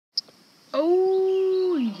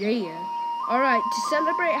Oh yeah. Alright, to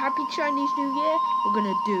celebrate Happy Chinese New Year, we're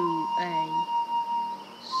gonna do a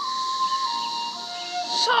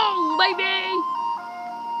song, baby!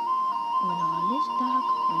 When all is dark,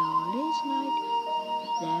 when all is night,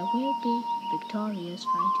 there will be victorious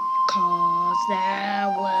fight. 'Cause there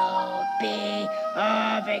will be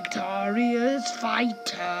a victorious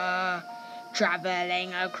fighter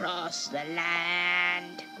traveling across the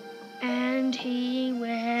land. And he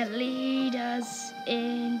will lead us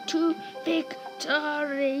into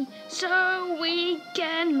victory so we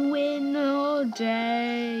can win all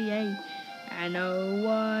day. And no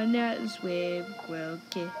one else will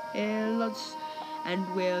kill us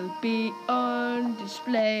and will be on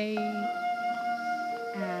display.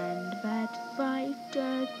 And that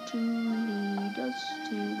fighter to lead us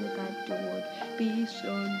to the battle would be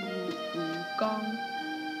Sun Wukong.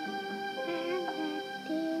 And that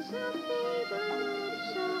is our favorite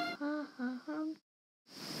song.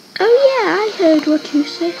 Oh yeah, I heard what you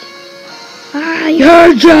said.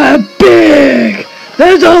 You're just big!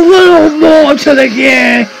 There's a little more to the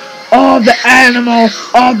year of the animal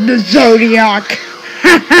of the zodiac.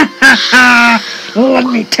 Let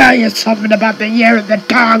me tell you something about the year of the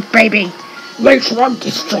dog, baby. Which one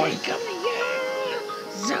destroyed? Come to you!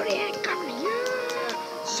 Zodiac, come to you!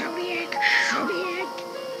 Zodiac, Zodiac,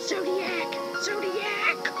 Zodiac,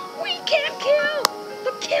 Zodiac! We can't kill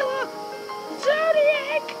the killer!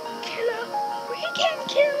 Zodiac killer! We can't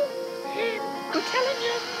kill him! We're telling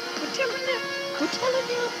you,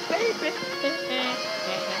 baby!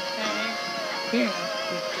 Yeah, we can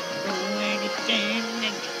do anything.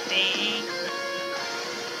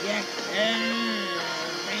 Yeah,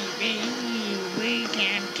 baby, we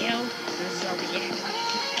can kill the Zodiac.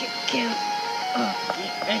 Kill.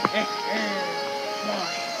 Boy,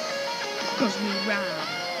 'cause we rhyme.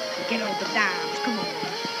 We get all the dimes. Come on,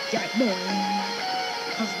 yeah, boy.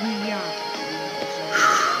 'Cause we are.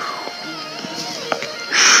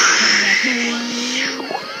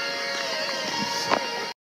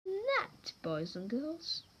 That, boys and girls,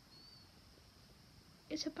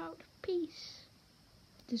 is about peace.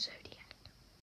 The Zodiac.